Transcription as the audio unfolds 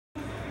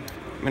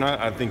I mean,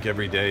 I think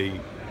every day,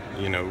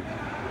 you know,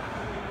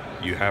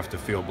 you have to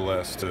feel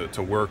blessed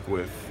to work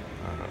with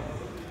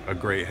a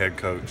great head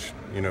coach,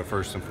 you know,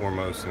 first and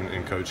foremost,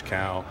 and Coach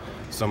Cal,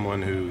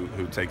 someone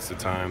who takes the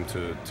time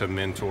to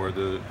mentor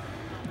the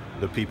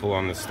people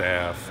on the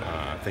staff.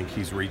 I think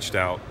he's reached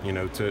out, you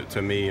know,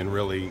 to me and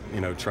really,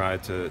 you know,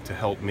 tried to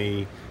help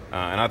me.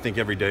 And I think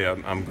every day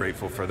I'm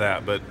grateful for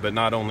that. But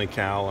not only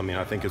Cal, I mean,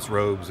 I think it's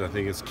Robes, I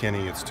think it's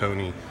Kenny, it's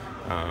Tony.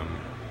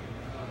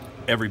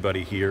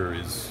 Everybody here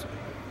is,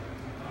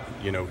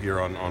 you know, here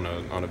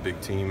on a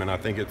big team, and I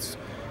think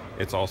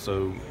it's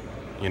also,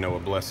 you know, a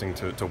blessing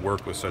to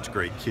work with such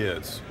great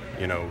kids,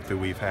 you know, that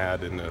we've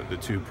had in the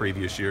 2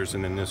 previous years,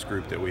 and in this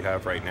group that we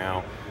have right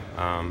now.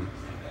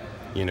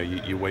 You know,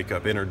 you wake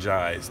up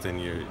energized,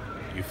 and you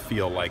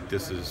feel like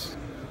this is,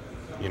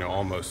 you know,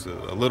 almost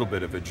a little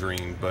bit of a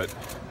dream. But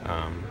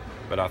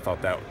I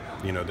thought that,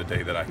 you know, the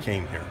day that I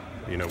came here,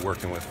 you know,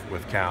 working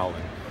with Cal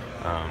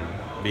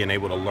and being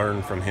able to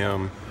learn from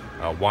him,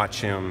 watch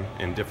him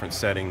in different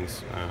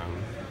settings,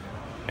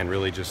 and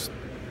really just,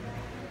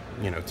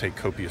 you know, take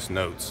copious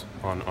notes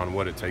on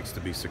what it takes to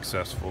be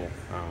successful.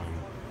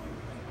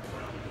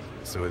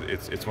 So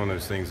it's one of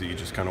those things that you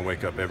just kind of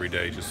wake up every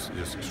day just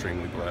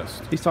extremely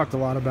blessed. He's talked a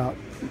lot about,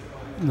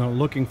 you know,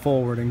 looking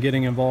forward and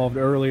getting involved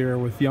earlier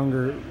with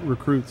younger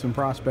recruits and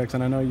prospects,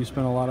 and I know you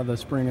spent a lot of the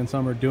spring and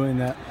summer doing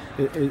that.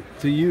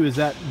 To you, is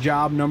that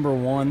job number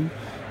one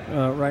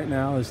right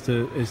now, is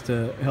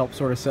to help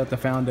sort of set the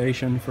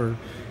foundation for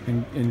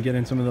and get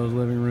in some of those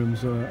living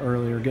rooms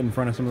earlier, get in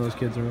front of some of those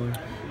kids earlier?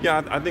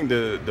 Yeah, I think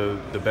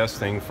the best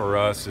thing for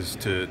us is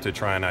to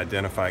try and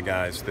identify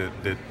guys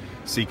that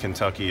see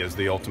Kentucky as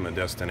the ultimate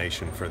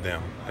destination for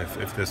them.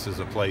 If this is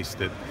a place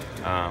that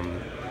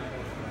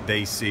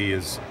they see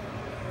as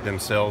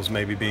themselves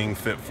maybe being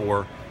fit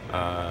for,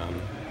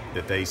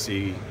 that they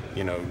see,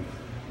 you know,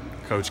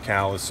 Coach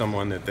Cal as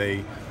someone that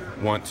they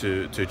want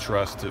to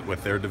trust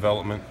with their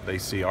development. They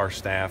see our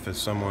staff as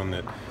someone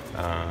that,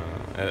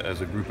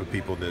 as a group of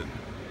people that,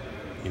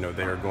 you know,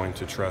 they are going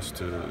to trust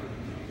to,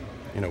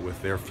 you know,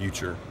 with their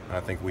future.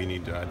 I think we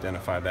need to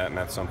identify that, and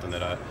that's something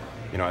that I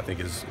think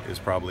is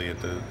probably at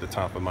the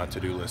top of my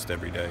to-do list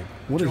every day.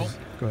 Joel,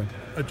 go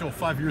ahead. Joel,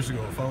 5 years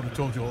ago, if I would have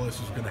told you all this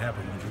was going to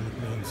happen, would you look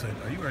at me and say,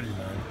 "Are you ready,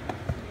 man?"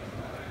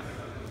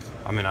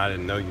 I mean, I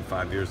didn't know you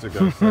 5 years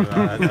ago, so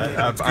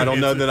I don't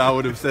know that I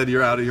would have said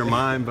you're out of your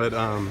mind, but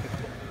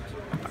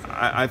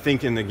I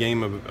think in the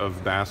game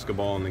of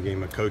basketball and the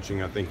game of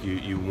coaching, I think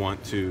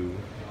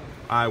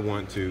I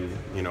want to,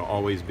 you know,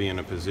 always be in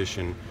a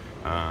position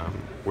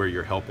where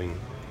you're helping,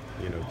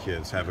 you know,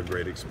 kids have a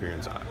great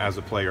experience. As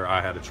a player,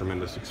 I had a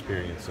tremendous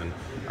experience, and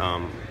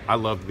I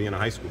loved being a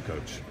high school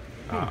coach.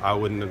 I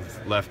wouldn't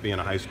have left being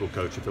a high school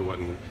coach if it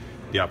wasn't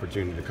the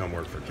opportunity to come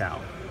work for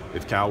Cal.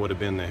 If Cal would have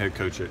been the head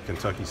coach at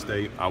Kentucky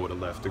State, I would have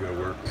left to go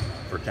work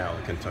for Cal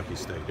at Kentucky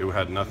State. It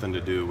had nothing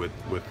to do with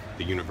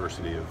the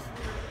University of,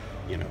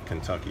 you know,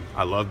 Kentucky.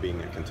 I love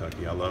being at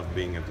Kentucky. I love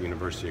being at the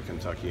University of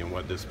Kentucky and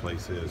what this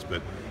place is,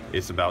 but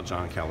it's about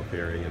John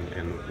Calipari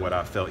and what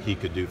I felt he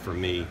could do for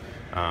me,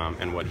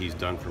 and what he's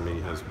done for me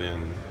has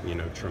been, you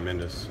know,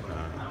 tremendous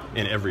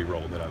in every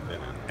role that I've been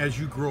in. As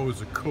you grow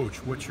as a coach,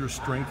 what's your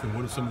strength, and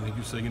what are some of the things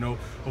you say, you know,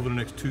 over the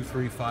next 2,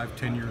 3, 5,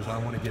 10 years, I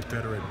want to get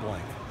better at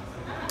blank?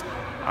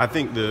 I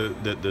think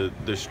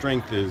the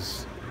strength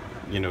is,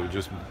 you know,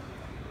 just,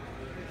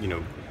 you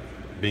know,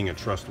 being a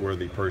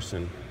trustworthy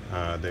person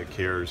that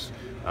cares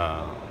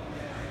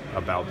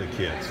about the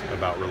kids,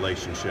 about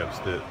relationships,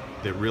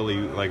 that really,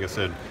 like I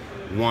said,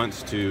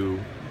 wants to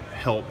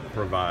help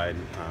provide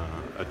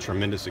a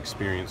tremendous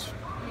experience,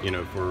 you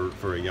know,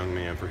 for a young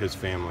man, for his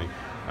family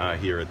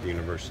here at the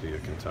University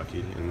of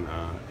Kentucky. And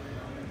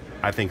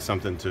I think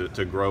something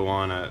to grow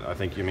on. I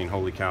think, you mean,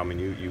 holy cow, I mean,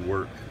 you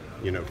work,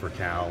 you know, for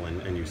Cal,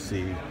 and you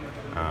see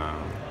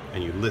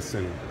and you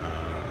listen,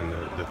 and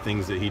the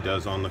things that he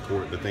does on the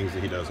court, the things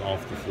that he does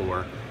off the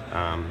floor.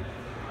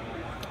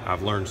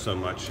 I've learned so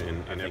much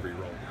in every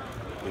role.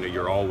 You know,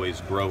 you're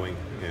always growing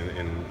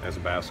as a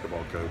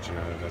basketball coach, and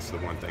that's the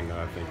one thing that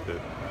I think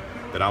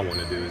that I want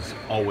to do, is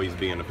always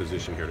be in a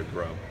position here to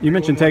grow. You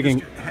mentioned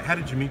How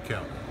did you meet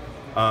Cal?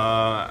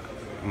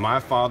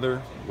 My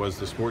father was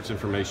the sports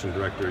information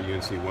director at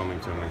UNC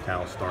Wilmington when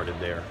Cal started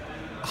there.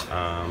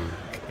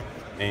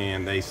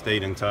 And they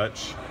stayed in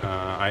touch.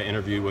 I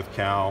interviewed with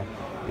Cal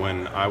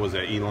when I was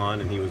at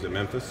Elon and he was at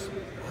Memphis.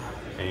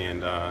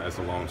 And it's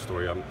a long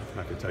story,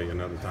 I could tell you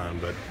another time,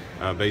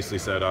 but basically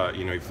said,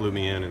 you know, he flew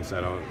me in and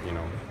said, oh, you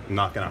know, I'm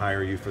not going to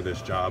hire you for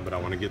this job, but I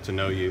want to get to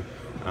know you.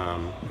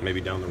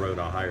 Maybe down the road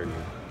I'll hire you.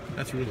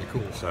 That's really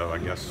cool. So I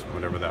guess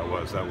whatever that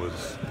was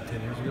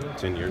 10 years ago.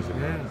 10 years ago.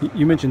 Yeah.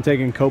 You mentioned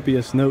taking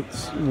copious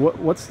notes.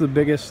 What's the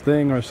biggest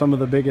thing, or some of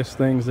the biggest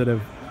things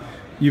that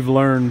you've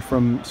learned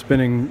from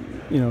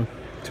spending, you know,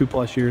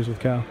 2+ years with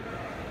Cal?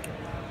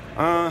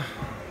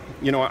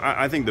 You know,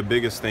 I think the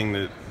biggest thing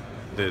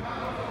that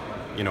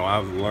you know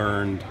I've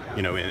learned,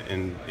 you know,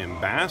 in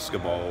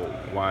basketball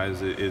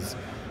wise is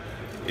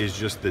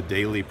just the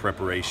daily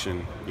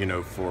preparation, you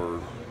know, for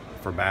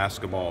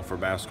basketball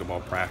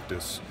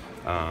practice.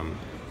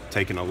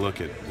 taking a look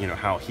at, you know,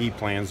 how he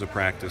plans to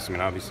practice. I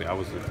mean, obviously I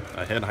was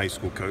a head high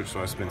school coach, so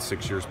I spent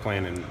 6 years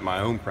planning my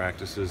own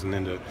practices, and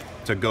then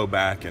to go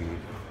back and,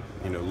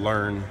 you know,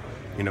 learn,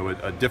 you know,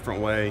 a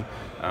different way,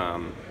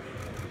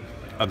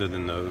 other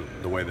than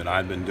the way that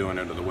I'd been doing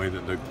it, or the way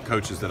that the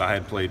coaches that I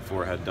had played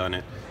for had done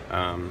it,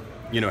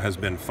 you know, has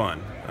been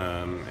fun.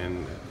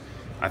 And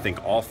I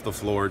think off the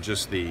floor,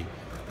 just the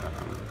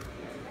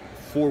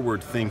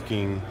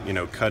forward-thinking, you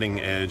know,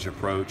 cutting-edge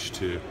approach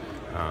to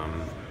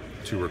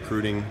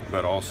recruiting,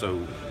 but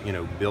also, you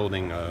know,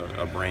 building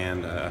a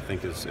brand, I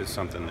think is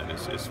something that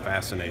is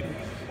fascinating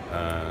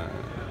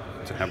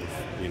to have,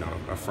 you know,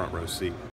 a front row seat.